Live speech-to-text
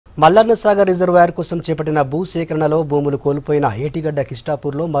Mallanna Sagar reservoir కోసం చేపట్టిన భూసేకరణలో భూములు కోల్పోయిన ఏటిగడ్డ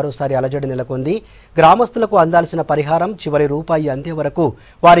కిస్టాపూర్లో మరోసారి అలజడి నెలకొంది. గ్రామస్తులకు అందాల్సిన పరిహారం చివరి రూపాయి అందే వరకు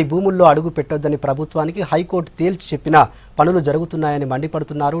వారి భూముల్లో అడుగు పెట్టొద్దని ప్రభుత్వానికి హైకోర్టు తేల్చి చెప్పినా పనులు జరుగుతున్నాయని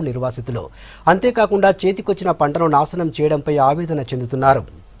మండిపడుతున్నారు నిర్వాసితులు. అంతేకాకుండా చేతికొచ్చిన పంటను నాశనం చేయడంపై ఆవేదన చెందుతున్నారు.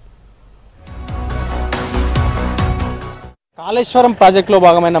 కాళేశ్వరం ప్రాజెక్టులో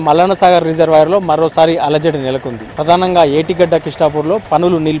భాగమైన మల్లన్న సాగర్ రిజర్వాయర్లో మరోసారి అలజడి నెలకొంది. ప్రధానంగా ఏటిగడ్డ కిస్టాపూర్లో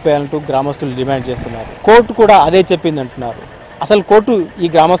పనులు నిలిపేయాలంటూ గ్రామస్తులు డిమాండ్ చేస్తున్నారు. కోర్టు కూడా అదే చెప్పింది అంటున్నారు. అసలు కోర్టు ఈ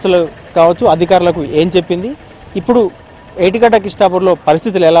గ్రామస్తులు కావచ్చు అధికారులకు ఏం చెప్పింది, ఇప్పుడు ఏటిగడ్డ కిస్టాపూర్లో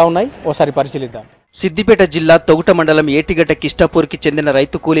పరిస్థితులు ఎలా ఉన్నాయి ఓసారి పరిశీలిద్దాం. సిద్దిపేట జిల్లా తొగుట మండలం ఏటిగడ్డ కిస్టాపూర్కి చెందిన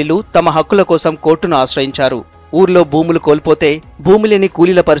రైతు కూలీలు తమ హక్కుల కోసం కోర్టును ఆశ్రయించారు. ఊర్లో భూములు కోల్పోతే భూమి లేని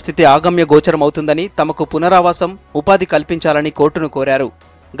కూలీల పరిస్థితి ఆగమ్య గోచరమవుతుందని తమకు పునరావాసం, ఉపాధి కల్పించాలని కోర్టును కోరారు.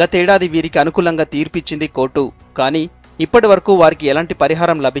 గతేడాది వీరికి అనుకూలంగా తీర్పిచ్చింది కోర్టు. కానీ ఇప్పటి వరకు వారికి ఎలాంటి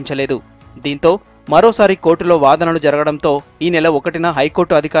పరిహారం లభించలేదు. దీంతో మరోసారి కోర్టులో వాదనలు జరగడంతో ఈ నెల 1న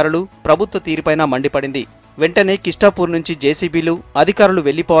హైకోర్టు అధికారులు ప్రభుత్వ తీరుపైన మండిపడింది. వెంటనే కిస్టాపూర్ నుంచి జేసీబీలు, అధికారులు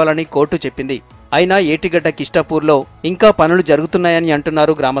వెళ్లిపోవాలని కోర్టు చెప్పింది. అయినా ఏటిగడ్డ కిస్టాపూర్లో ఇంకా పనులు జరుగుతున్నాయని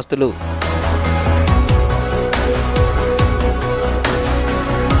అంటున్నారు గ్రామస్తులు.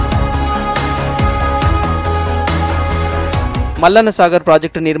 మల్లన్న సాగర్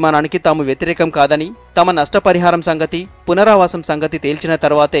ప్రాజెక్టు నిర్మాణానికి తాము వ్యతిరేకం కాదని, తమ నష్టపరిహారం సంగతి, పునరావాసం సంగతి తేల్చిన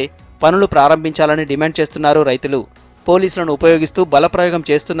తర్వాతే పనులు ప్రారంభించాలని డిమాండ్ చేస్తున్నారు రైతులు. పోలీసులను ఉపయోగిస్తూ బలప్రయోగం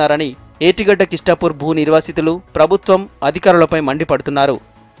చేస్తున్నారని ఏటిగడ్డ కిస్టాపూర్ భూ నిర్వాసితులు ప్రభుత్వం, అధికారులపై మండిపడుతున్నారు.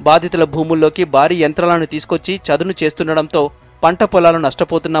 బాధితుల భూముల్లోకి భారీ యంత్రాలను తీసుకొచ్చి చదును చేస్తుండడంతో పంట పొలాలు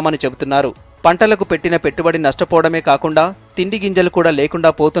నష్టపోతున్నామని చెబుతున్నారు. పంటలకు పెట్టిన పెట్టుబడి నష్టపోవడమే కాకుండా తిండి గింజలు కూడా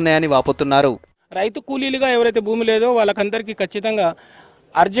లేకుండా పోతున్నాయని వాపోతున్నారు. రైతు కూలీలుగా ఎవరైతే భూమి లేదో వాళ్ళకందరికీ ఖచ్చితంగా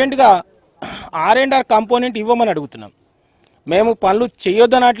అర్జెంటుగా R&R కాంపోనెంట్ ఇవ్వమని అడుగుతున్నాం. మేము పనులు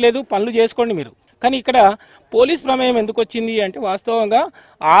చేయొద్దనట్లేదు, పనులు చేసుకోండి మీరు. కానీ ఇక్కడ పోలీస్ ప్రమేయం ఎందుకు వచ్చింది అంటే వాస్తవంగా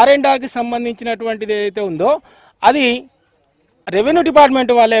R&Rకి సంబంధించినటువంటిది ఏదైతే ఉందో అది రెవెన్యూ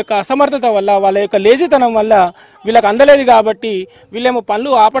డిపార్ట్మెంట్ వాళ్ళ యొక్క అసమర్థత వల్ల, వాళ్ళ యొక్క లేజితనం వల్ల వీళ్ళకి అందలేదు. కాబట్టి వీళ్ళేమో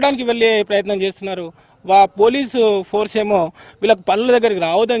పనులు ఆపడానికి వెళ్ళే ప్రయత్నం చేస్తున్నారు. పోలీసు ఫోర్స్ ఏమో వీళ్ళకి పనుల దగ్గరికి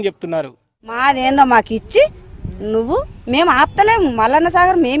రావద్దని చెప్తున్నారు. మాదేందో మాకు ఇచ్చి మేము ఆపుతలేము. మల్లన్న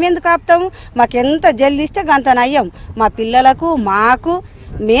సాగర్ మేమెందుకు ఆపుతాము? మాకు ఎంత జల్ది ఇస్తే గంత నయ్యం. మా పిల్లలకు, మాకు,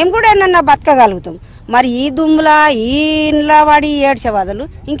 మేము కూడా ఏమన్నా బతకగలుగుతాం. మరి ఈ దుమ్ములా, ఈ ఇండ్ల వాడి ఏడ్చే బదులు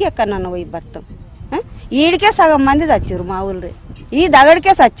ఇంకెక్కడన్నా పోయి బతాం. ఈడికే సగం మంది చచ్చారు మా ఊళ్ళో. ఈ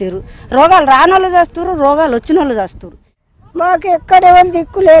దగడికే చచ్చారు. రోగాలు రానోళ్ళు చేస్తారు, రోగాలు వచ్చిన వాళ్ళు చేస్తారు. మాకు ఎక్కడెవరు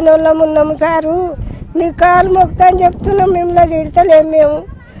దిక్కు లేని వాళ్ళము ఉన్నాము సారు. మీ కాలు మొక్తా అని చెప్తున్నాం, మిమ్మల్ని తిడతలేము. మేము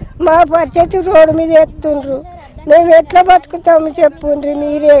మా పరిస్థితి రోడ్డు మీద ఎత్తుండ్రు. మేము ఎట్లా బతుకుతాము చెప్పుండ్రి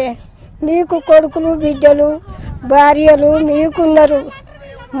మీరే. మీకు కొడుకులు, బిడ్డలు, భార్యలు మీకున్నారు,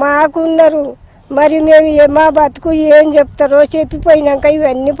 మాకున్నారు. మరి మేము మా బతుకు ఏం చెప్తారో చెప్పిపోయినాక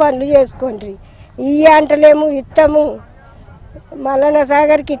ఇవన్నీ పనులు చేసుకోండి. ఇవి అంటలేము, ఇస్తాము. మల్లన్న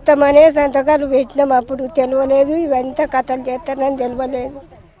సాగర్కి ఇస్తామనే సంతకాలు పెట్టినాం. అప్పుడు తెలియలేదు, ఇవంతా కథలు చేస్తానని తెలియలేదు.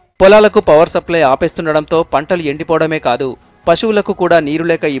 పొలాలకు పవర్ సప్లై ఆపేస్తుండడంతో పంటలు ఎండిపోవడమే కాదు, పశువులకు కూడా నీరు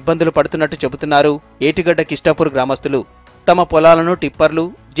లేక ఇబ్బందులు పడుతున్నట్టు చెబుతున్నారు ఏటిగడ్డ కిస్టాపూర్ గ్రామస్తులు. తమ పొలాలను టిప్పర్లు,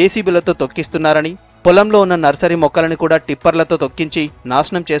 జేసీబీలతో తొక్కిస్తున్నారని, పొలంలో ఉన్న నర్సరీ మొక్కలను కూడా టిప్పర్లతో తొక్కించి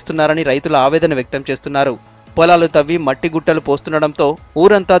నాశనం చేస్తున్నారని రైతులు ఆవేదన వ్యక్తం చేస్తున్నారు. పొలాలు తవ్వి మట్టి గుట్టలు పోస్తుండడంతో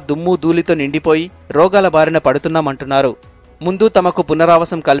ఊరంతా దుమ్ము ధూళితో నిండిపోయి రోగాల బారిన పడుతున్నామంటున్నారు. ముందు తమకు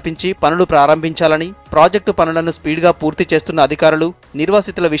పునరావాసం కల్పించి పనులు ప్రారంభించాలని, ప్రాజెక్టు పనులను స్పీడ్గా పూర్తి చేస్తున్న అధికారులు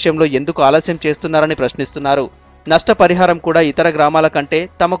నిర్వాసితుల విషయంలో ఎందుకు ఆలస్యం చేస్తున్నారని ప్రశ్నిస్తున్నారు. నష్టపరిహారం కూడా ఇతర గ్రామాల కంటే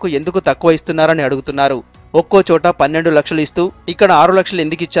తమకు ఎందుకు తక్కువ ఇస్తున్నారని అడుగుతున్నారు. ఒక్కో చోట 12 లక్షలు ఇస్తూ ఇక్కడ 6 లక్షలు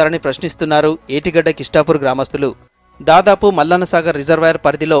ఎందుకు ఇచ్చారని ప్రశ్నిస్తున్నారు ఏటిగడ్డ కిస్టాపూర్ గ్రామస్తులు. దాదాపు మల్లన్న సాగర్ రిజర్వాయర్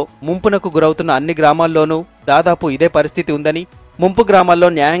పరిధిలో ముంపునకు గురవుతున్న అన్ని గ్రామాల్లోనూ దాదాపు ఇదే పరిస్థితి ఉందని, ముంపు గ్రామాల్లో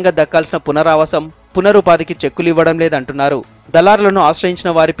న్యాయంగా దక్కాల్సిన పునరావాసం, పునరుపాధికి చెక్కులు ఇవ్వడం లేదంటున్నారు. దళారులను ఆశ్రయించిన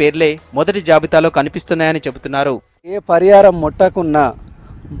వారి పేర్లే మొదటి జాబితాలో కనిపిస్తున్నాయని చెబుతున్నారు. ఏ పరిహారం ముట్టకున్నా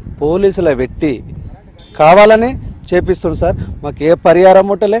పోలీసుల పెట్టి కావాలని చేపిస్తుండు సార్. మాకు ఏ పరిహారం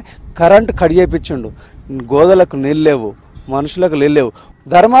ముట్టలే. Current cut చేయించుండు. గోదలకు నీళ్ళు లేవు, మనుషులకు నీళ్ళు లేవు.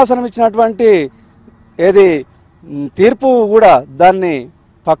 ధర్మాసనం ఇచ్చినటువంటి ఏది తీర్పు కూడా దాన్ని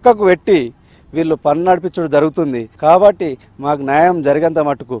పక్కకు పెట్టి వీళ్ళు పని నడిపించడం జరుగుతుంది. కాబట్టి మాకు న్యాయం జరిగేంత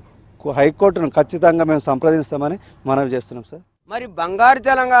మటుకు హైకోర్టును ఖచ్చితంగా మేము సంప్రదిస్తామని మనవి చేస్తున్నాం సార్. మరి బంగారు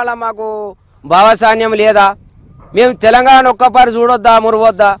తెలంగాణ మాకు భావసాన్యం లేదా? మేము తెలంగాణ ఒక్కపారి చూడొద్దా,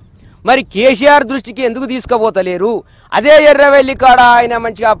 మురవద్దా? మరి కేసీఆర్ దృష్టికి ఎందుకు తీసుకుపోతలేరు? అదే ఎర్రవెల్లి కాడ ఆయన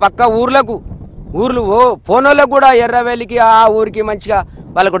మంచిగా పక్క ఊర్లు పోనోళ్ళకు కూడా ఎర్రవెల్లికి ఆ ఊరికి మంచిగా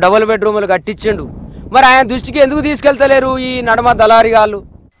వాళ్ళకు డబుల్ బెడ్రూములు కట్టించిండు. మరి ఆయన దృష్టికి ఎందుకు తీసుకెళ్తలేరు ఈ నడమ దళారిగాళ్ళు?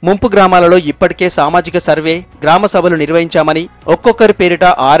 ముంపు గ్రామాలలో ఇప్పటికే సామాజిక సర్వే, గ్రామ సభలు నిర్వహించామని, ఒక్కొక్కరి పేరిట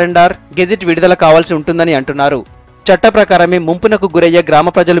R&R గెజిట్ విడుదల కావాల్సి ఉంటుందని అంటున్నారు. చట్ట ప్రకారమే ముంపునకు గురయ్యే గ్రామ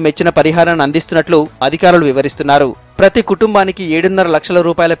ప్రజలు మెచ్చిన పరిహారాన్ని అందిస్తున్నట్లు అధికారులు వివరిస్తున్నారు. ప్రతి కుటుంబానికి 7.5 లక్షల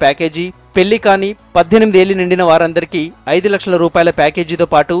రూపాయల ప్యాకేజీ, పెళ్లి కాని 18 ఏళ్లు నిండిన వారందరికీ 5 లక్షల రూపాయల ప్యాకేజీతో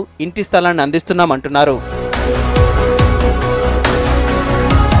పాటు ఇంటి స్థలాన్ని అందిస్తున్నామంటున్నారు.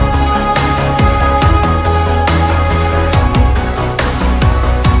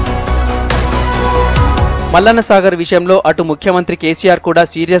 మల్లన్న సాగర్ విషయంలో అటు ముఖ్యమంత్రి కేసీఆర్ కూడా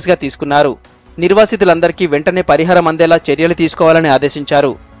సీరియస్ గా తీసుకున్నారు. నిర్వాసితులందరికీ వెంటనే పరిహారం అందేలా చర్యలు తీసుకోవాలని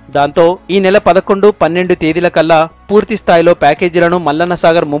ఆదేశించారు. దాంతో ఈ నెల 11, 12 తేదీల కల్లా పూర్తి స్థాయిలో ప్యాకేజీలను మల్లన్న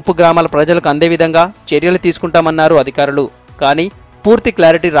సాగర్ ముంపు గ్రామాల ప్రజలకు అందే విధంగా చర్యలు తీసుకుంటామన్నారు అధికారులు. కానీ పూర్తి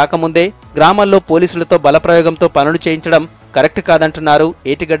క్లారిటీ రాకముందే గ్రామాల్లో పోలీసులతో బలప్రయోగంతో పనులు చేయించడం కరెక్ట్ కాదంటున్నారు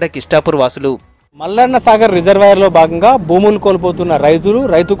ఏటిగడ్డ కిస్టాపూర్ వాసులు. మల్లన్న సాగర్ రిజర్వాయర్లో భాగంగా భూములు కోల్పోతున్న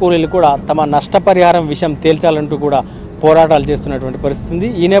రైతు కూలీలు కూడా తమ నష్టపరిహారం విషయం తేల్చాలంటూ కూడా పోరాటాలు చేస్తున్నటువంటి పరిస్థితి ఉంది.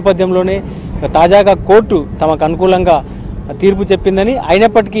 ఈ నేపథ్యంలోనే తాజాగా కోర్టు తమకు అనుకూలంగా తీర్పు చెప్పిందని,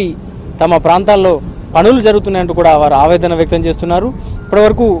 అయినప్పటికీ తమ ప్రాంతాల్లో పనులు జరుగుతున్నాయంటూ కూడా వారు ఆవేదన వ్యక్తం చేస్తున్నారు.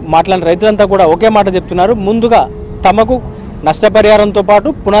 ఇప్పటివరకు మాట్లాడిన రైతులంతా కూడా ఒకే మాట చెప్తున్నారు, ముందుగా తమకు నష్టపరిహారంతో పాటు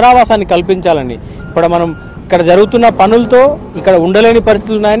పునరావాసాన్ని కల్పించాలని. ఇప్పుడు మనం ఇక్కడ జరుగుతున్న పనులతో ఇక్కడ ఉండలేని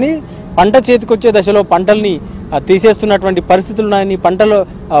పరిస్థితులు ఉన్నాయని, పంట చేతికొచ్చే దశలో పంటల్ని తీసేస్తున్నటువంటి పరిస్థితులు ఉన్నాయని, పంటలో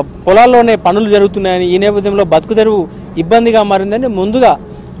పొలాల్లోనే పనులు జరుగుతున్నాయని, ఈ నేపథ్యంలో బతుకు తెరువు ఇబ్బందిగా మారిందని ముందుగా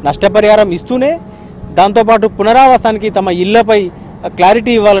నష్టపరిహారం ఇస్తూనే దాంతోపాటు పునరావాసానికి తమ ఇళ్లపై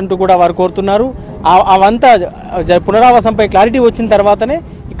క్లారిటీ ఇవ్వాలంటూ కూడా వారు కోరుతున్నారు. అవంతా పునరావాసంపై క్లారిటీ వచ్చిన తర్వాతనే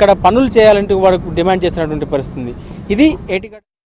ఇక్కడ పనులు చేయాలంటూ వారు డిమాండ్ చేసినటువంటి పరిస్థితి. ఇది ఏటిగడ్డ